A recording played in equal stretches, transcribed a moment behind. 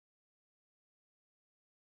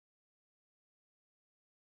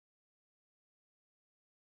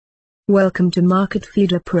Welcome to Market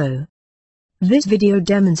Feeder Pro. This video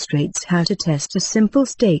demonstrates how to test a simple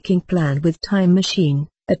staking plan with Time Machine,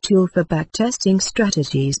 a tool for backtesting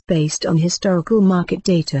strategies based on historical market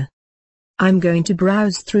data. I'm going to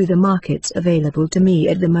browse through the markets available to me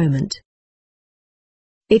at the moment.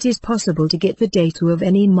 It is possible to get the data of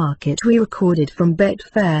any market we recorded from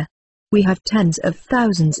Betfair. We have tens of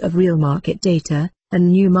thousands of real market data,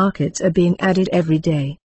 and new markets are being added every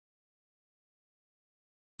day.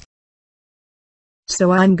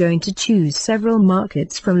 So I'm going to choose several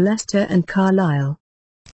markets from Leicester and Carlisle.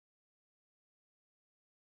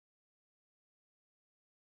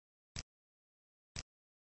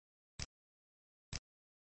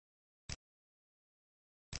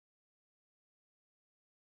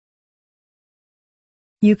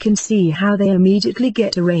 You can see how they immediately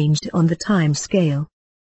get arranged on the time scale.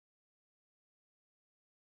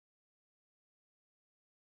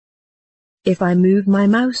 If I move my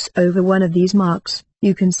mouse over one of these marks,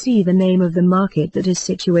 you can see the name of the market that is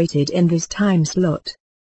situated in this time slot.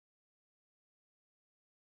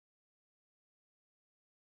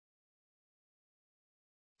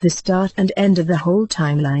 The start and end of the whole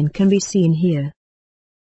timeline can be seen here.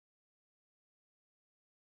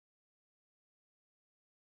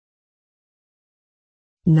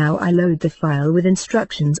 Now I load the file with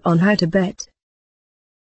instructions on how to bet.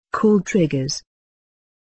 Call triggers.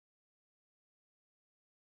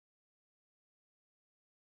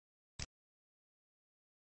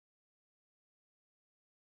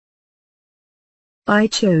 I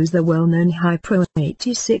chose the well-known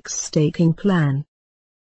HiPro86 staking plan.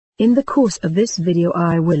 In the course of this video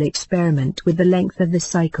I will experiment with the length of the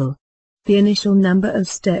cycle. The initial number of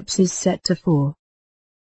steps is set to 4.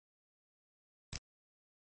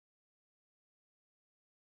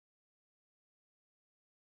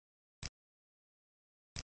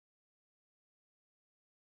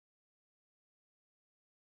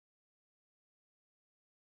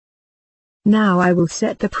 Now I will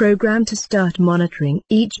set the program to start monitoring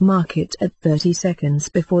each market at 30 seconds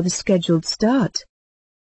before the scheduled start.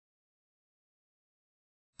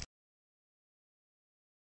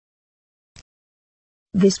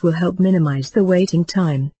 This will help minimize the waiting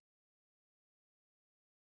time.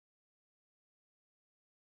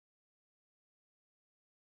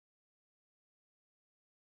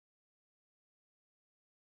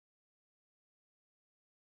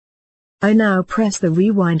 I now press the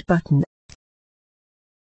rewind button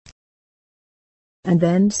and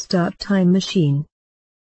then start Time Machine.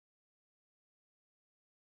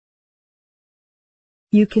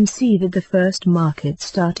 You can see that the first market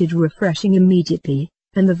started refreshing immediately,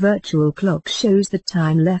 and the virtual clock shows the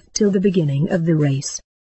time left till the beginning of the race.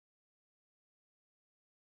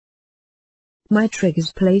 My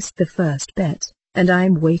triggers placed the first bet, and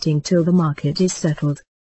I'm waiting till the market is settled.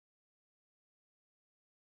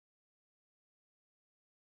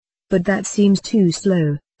 But that seems too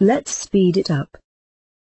slow, let's speed it up.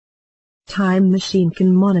 Time Machine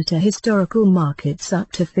can monitor historical markets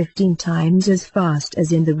up to 15 times as fast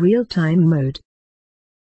as in the real-time mode.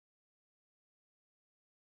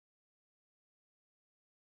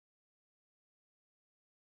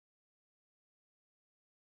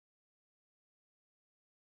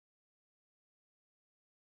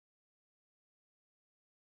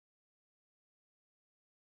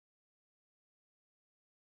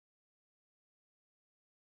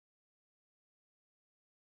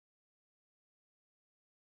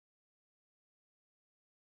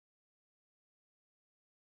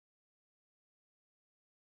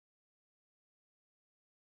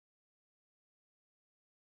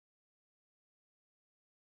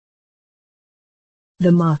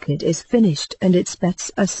 The market is finished and its bets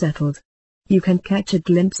are settled. You can catch a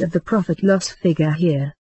glimpse of the profit-loss figure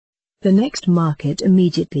here. The next market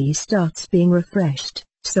immediately starts being refreshed,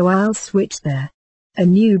 so I'll switch there. A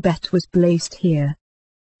new bet was placed here.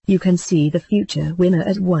 You can see the future winner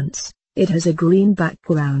at once. It has a green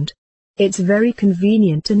background. It's very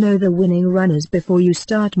convenient to know the winning runners before you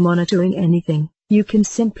start monitoring anything. You can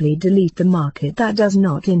simply delete the market that does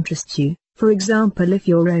not interest you. For example, if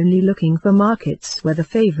you're only looking for markets where the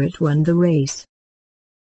favorite won the race.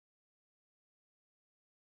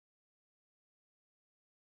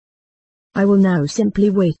 I will now simply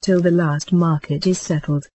wait till the last market is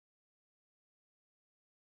settled.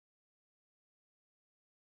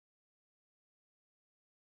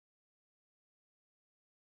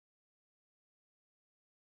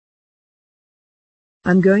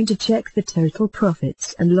 I'm going to check the total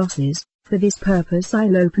profits and losses. For this purpose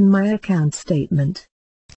I'll open my account statement.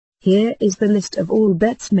 Here is the list of all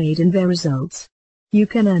bets made and their results. You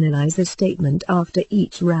can analyze the statement after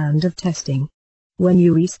each round of testing. When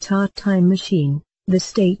you restart Time Machine, the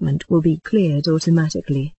statement will be cleared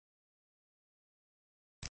automatically.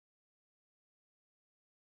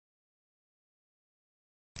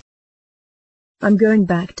 I'm going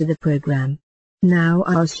back to the program. Now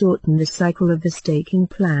I'll shorten the cycle of the staking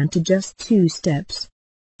plan to just 2 steps.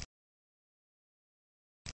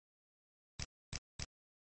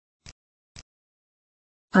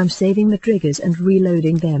 I'm saving the triggers and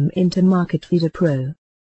reloading them into Market Feeder Pro.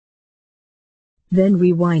 Then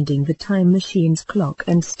rewinding the Time Machine's clock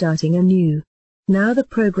and starting anew. Now the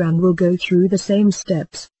program will go through the same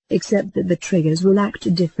steps, except that the triggers will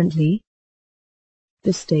act differently.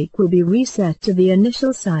 The stake will be reset to the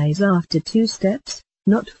initial size after 2 steps,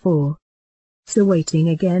 not 4. So waiting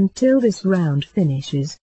again till this round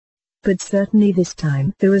finishes. But certainly this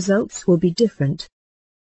time the results will be different.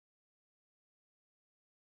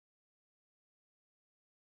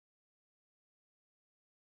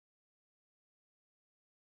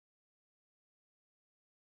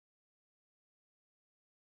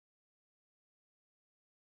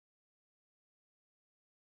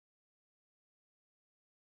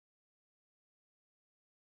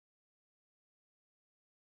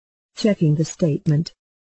 Checking the statement.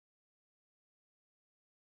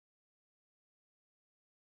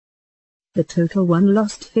 The total one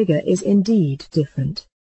lost figure is indeed different.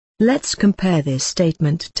 Let's compare this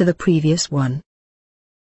statement to the previous one.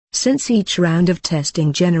 Since each round of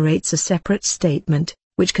testing generates a separate statement,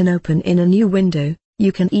 which can open in a new window,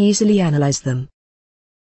 you can easily analyze them.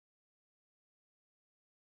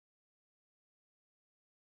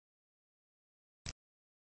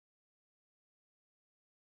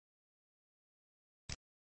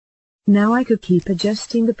 Now I could keep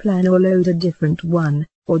adjusting the plan or load a different one,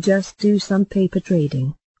 or just do some paper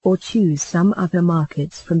trading, or choose some other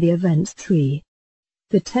markets from the events tree.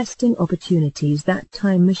 The testing opportunities that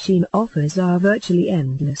Time Machine offers are virtually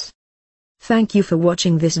endless. Thank you for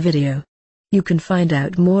watching this video. You can find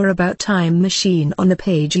out more about Time Machine on the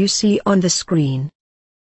page you see on the screen.